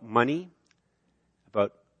 about money,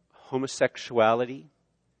 about homosexuality,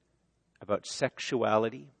 about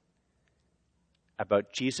sexuality,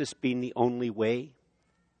 about Jesus being the only way,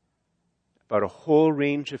 about a whole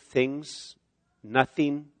range of things,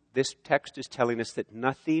 this text is telling us that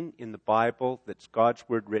nothing in the Bible that's God's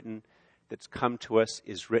word written, that's come to us,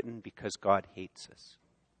 is written because God hates us.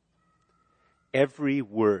 Every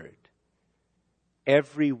word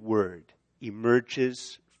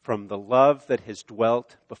emerges from the love that has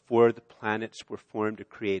dwelt before the planets were formed or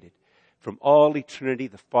created. From all eternity,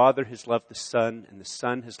 the Father has loved the Son, and the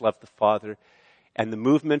Son has loved the Father. And the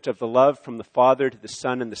movement of the love from the Father to the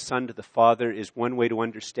Son and the Son to the Father is one way to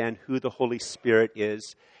understand who the Holy Spirit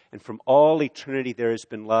is. And from all eternity there has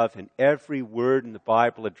been love, and every word in the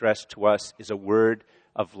Bible addressed to us is a word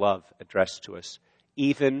of love addressed to us.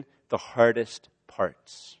 Even the hardest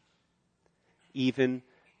parts. Even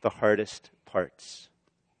the hardest parts.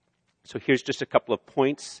 So here's just a couple of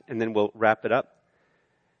points, and then we'll wrap it up.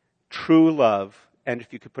 True love, and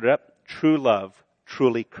if you could put it up, true love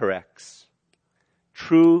truly corrects.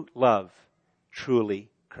 True love truly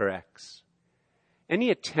corrects. Any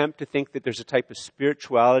attempt to think that there's a type of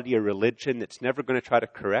spirituality or religion that's never going to try to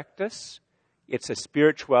correct us, it's a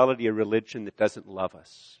spirituality or religion that doesn't love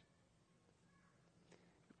us.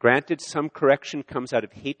 Granted, some correction comes out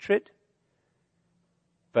of hatred,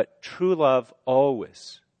 but true love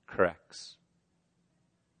always corrects.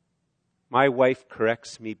 My wife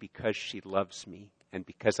corrects me because she loves me and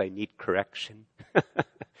because I need correction.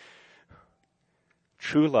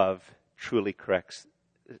 True love truly corrects.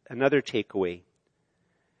 Another takeaway.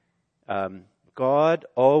 God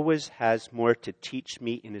always has more to teach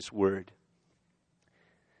me in His Word.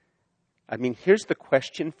 Here's the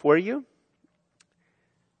question for you.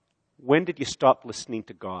 When did you stop listening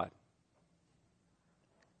to God?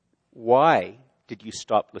 Why did you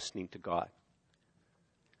stop listening to God?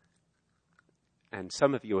 And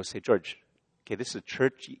some of you will say, George, okay, this is a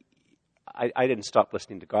church. I didn't stop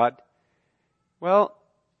listening to God. Well,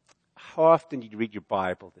 how often did you read your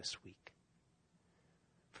Bible this week?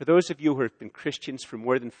 For those of you who have been Christians for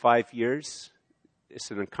more than 5 years, it's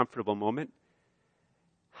an uncomfortable moment.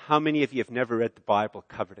 How many of you have never read the Bible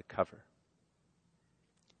cover to cover?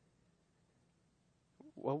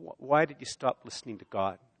 Well, why did you stop listening to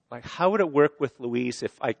God? Like, how would it work with Louise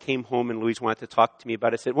if I came home and Louise wanted to talk to me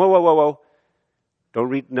about it? I said, whoa. Don't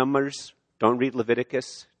read Numbers. Don't read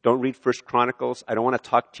Leviticus. Don't read 1 Chronicles. I don't want to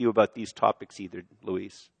talk to you about these topics either,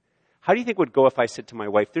 Louise. How do you think it would go if I said to my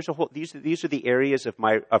wife, these are the areas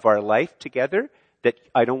of our life together that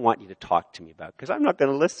I don't want you to talk to me about because I'm not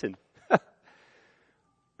going to listen.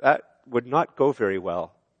 That would not go very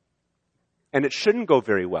well. And it shouldn't go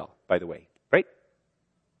very well, by the way, right?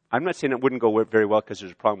 I'm not saying it wouldn't go very well because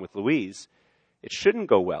there's a problem with Louise. It shouldn't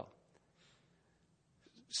go well.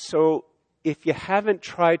 So if you haven't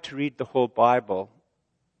tried to read the whole Bible,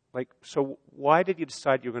 so why did you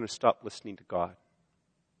decide you're going to stop listening to God?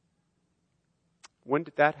 When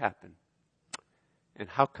did that happen? And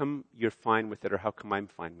how come you're fine with it, or how come I'm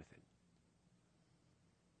fine with it?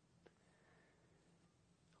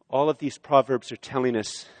 All of these proverbs are telling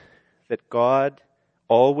us that God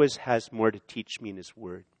always has more to teach me in His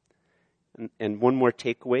Word. And one more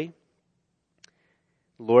takeaway.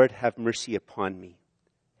 Lord, have mercy upon me.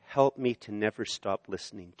 Help me to never stop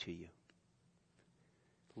listening to you.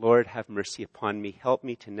 Lord, have mercy upon me. Help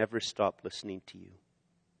me to never stop listening to you.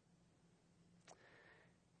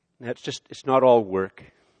 Now, it's not all work.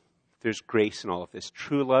 There's grace in all of this.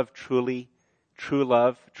 True love truly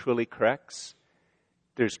corrects.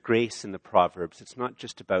 There's grace in the Proverbs. It's not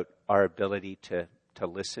just about our ability to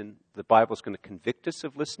listen. The Bible's going to convict us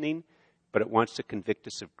of listening, but it wants to convict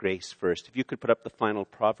us of grace first. If you could put up the final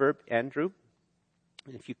proverb, Andrew,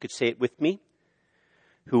 and if you could say it with me.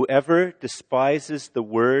 Whoever despises the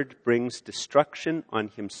word brings destruction on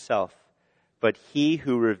himself, but he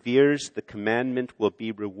who reveres the commandment will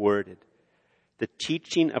be rewarded. The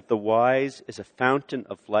teaching of the wise is a fountain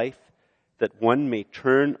of life, that one may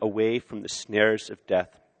turn away from the snares of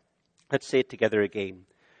death. Let's say it together again.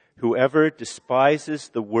 Whoever despises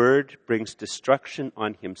the word brings destruction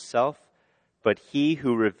on himself, but he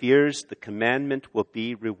who reveres the commandment will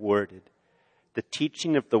be rewarded. The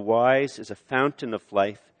teaching of the wise is a fountain of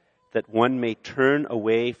life, that one may turn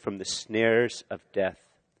away from the snares of death.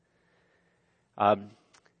 I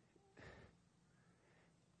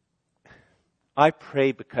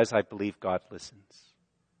pray because I believe God listens.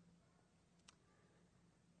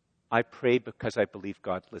 I pray because I believe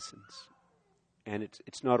God listens. And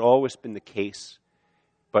it's not always been the case,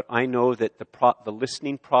 but I know that the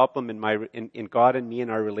listening problem in God and me in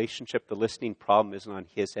our relationship, the listening problem isn't on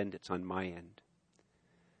his end, it's on my end.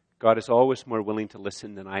 God is always more willing to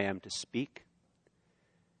listen than I am to speak.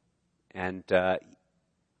 And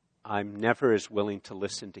I'm never as willing to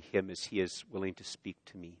listen to him as he is willing to speak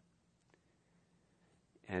to me.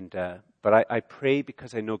 But I pray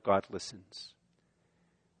because I know God listens.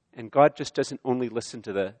 And God just doesn't only listen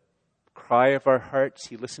to the cry of our hearts,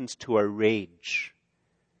 he listens to our rage.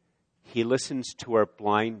 He listens to our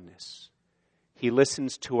blindness. He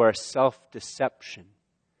listens to our self-deception.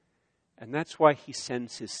 And that's why he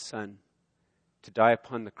sends his Son to die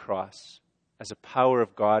upon the cross as a power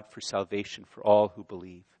of God for salvation for all who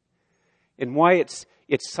believe. And why it's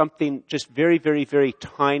something just very, very, very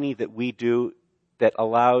tiny that we do that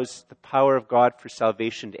allows the power of God for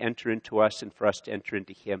salvation to enter into us and for us to enter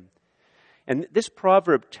into him. And this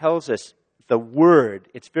proverb tells us the word.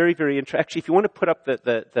 It's very, very interesting. Actually, if you want to put up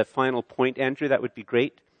the final point, Andrew, that would be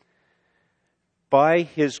great. By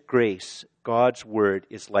his grace, God's word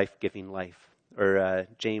is life-giving life. Or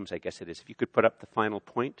James, I guess it is. If you could put up the final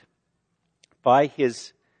point. By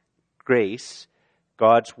his grace,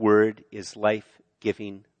 God's word is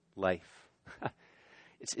life-giving life.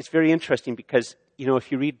 It's very interesting because,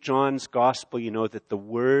 if you read John's gospel, you know that the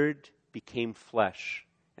word became flesh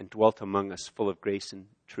and dwelt among us, full of grace and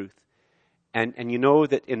truth. And you know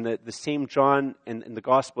that in the same John and in the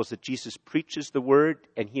Gospels that Jesus preaches the word,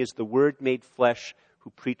 and he is the word made flesh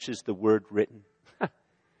who preaches the word written.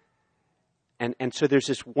 and so there's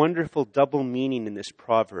this wonderful double meaning in this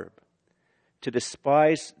proverb. To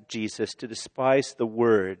despise Jesus, to despise the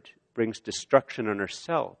word, brings destruction on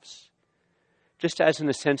ourselves. Just as in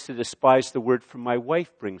a sense to despise the word from my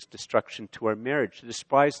wife brings destruction to our marriage. To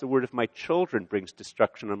despise the word of my children brings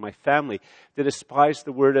destruction on my family. To despise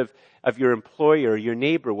the word of your employer or your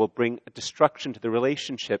neighbor will bring destruction to the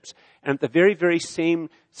relationships. And the very, very same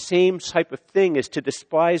type of thing is to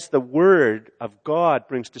despise the word of God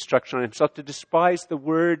brings destruction on himself. To despise the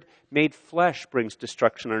word made flesh brings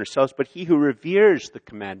destruction on ourselves. But he who reveres the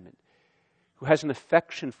commandment, who has an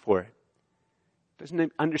affection for it,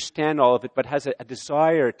 doesn't understand all of it, but has a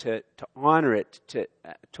desire to honor it, to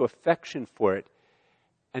affection for it.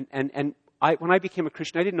 And when I became a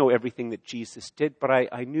Christian, I didn't know everything that Jesus did, but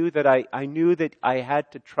I knew that I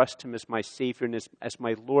had to trust him as my Savior and as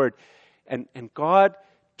my Lord. And God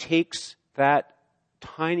takes that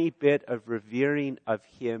tiny bit of revering of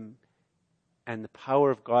him, and the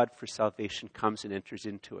power of God for salvation comes and enters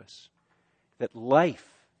into us. That life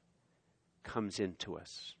comes into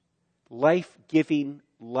us. Life-giving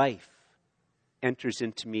life enters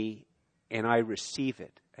into me, and I receive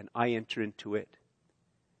it, and I enter into it.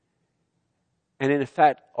 And in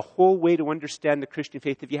fact, a whole way to understand the Christian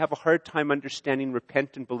faith, if you have a hard time understanding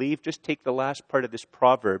repent and believe, just take the last part of this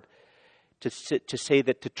proverb to say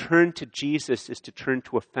that to turn to Jesus is to turn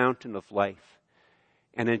to a fountain of life.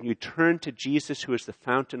 And when you turn to Jesus, who is the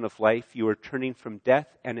fountain of life, you are turning from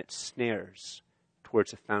death and its snares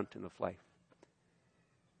towards a fountain of life.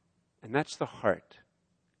 And that's the heart.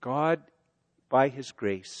 God, by his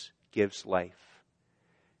grace, gives life.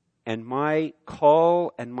 And my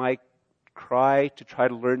call and my cry to try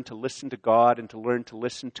to learn to listen to God and to learn to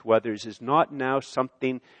listen to others is not now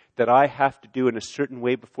something that I have to do in a certain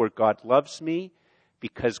way before God loves me,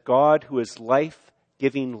 because God, who is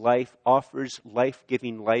life-giving life, offers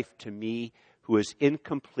life-giving life to me, who is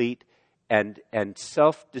incomplete and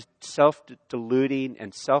self-deluding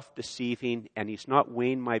and self-deceiving, and he's not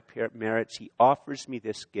weighing my merits. He offers me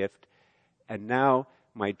this gift, and now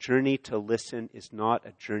my journey to listen is not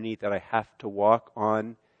a journey that I have to walk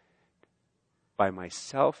on by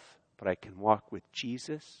myself, but I can walk with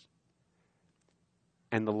Jesus.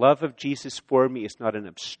 And the love of Jesus for me is not an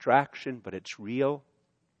abstraction, but it's real.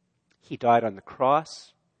 He died on the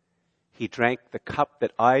cross. He drank the cup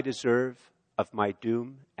that I deserve of my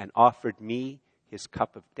doom and offered me his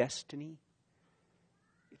cup of destiny.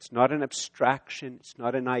 It's not an abstraction. It's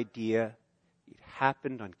not an idea. It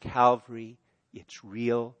happened on Calvary. It's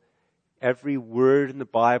real. Every word in the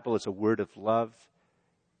Bible is a word of love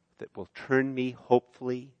that will turn me,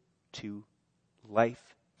 hopefully, to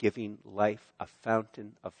life life-giving life, a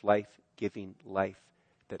fountain of life-giving life,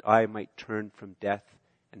 that I might turn from death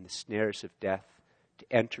and the snares of death to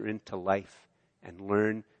enter into life and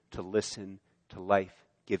learn to listen to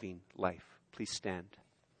life-giving life. Please stand.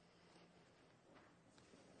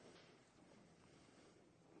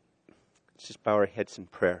 Let's just bow our heads in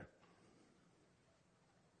prayer.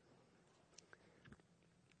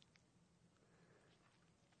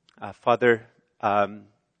 Father,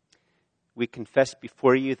 we confess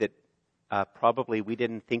before you that probably we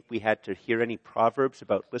didn't think we had to hear any proverbs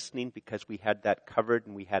about listening because we had that covered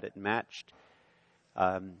and we had it matched.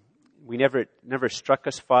 We never struck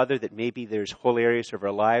us, Father, that maybe there's whole areas of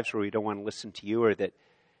our lives where we don't want to listen to you, or that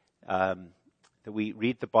we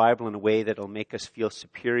read the Bible in a way that will make us feel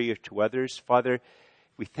superior to others. Father,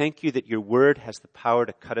 we thank you that your word has the power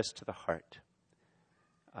to cut us to the heart.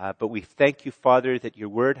 But we thank you, Father, that your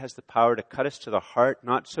word has the power to cut us to the heart,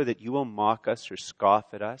 not so that you will mock us or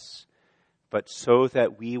scoff at us, but so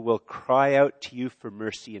that we will cry out to you for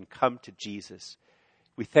mercy and come to Jesus.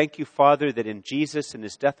 We thank you, Father, that in Jesus and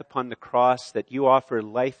his death upon the cross, that you offer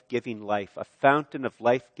life-giving life, a fountain of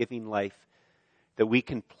life-giving life that we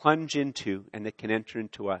can plunge into and that can enter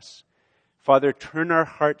into us. Father, turn our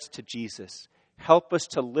hearts to Jesus. Help us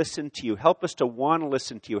to listen to you. Help us to want to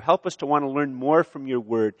listen to you. Help us to want to learn more from your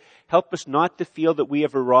word. Help us not to feel that we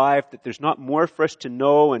have arrived, that there's not more for us to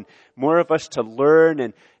know and more of us to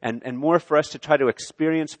learn and more for us to try to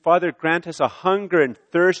experience. Father, grant us a hunger and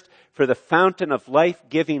thirst for the fountain of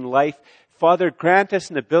life-giving life. Father, grant us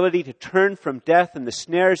an ability to turn from death and the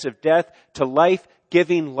snares of death to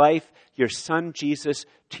life-giving life, your Son Jesus,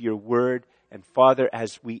 to your word. And Father,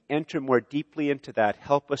 as we enter more deeply into that,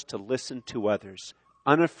 help us to listen to others,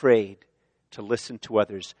 unafraid to listen to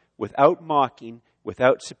others, without mocking,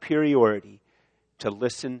 without superiority, to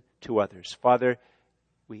listen to others. Father,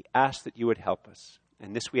 we ask that you would help us.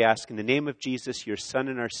 And this we ask in the name of Jesus, your Son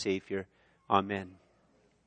and our Savior. Amen.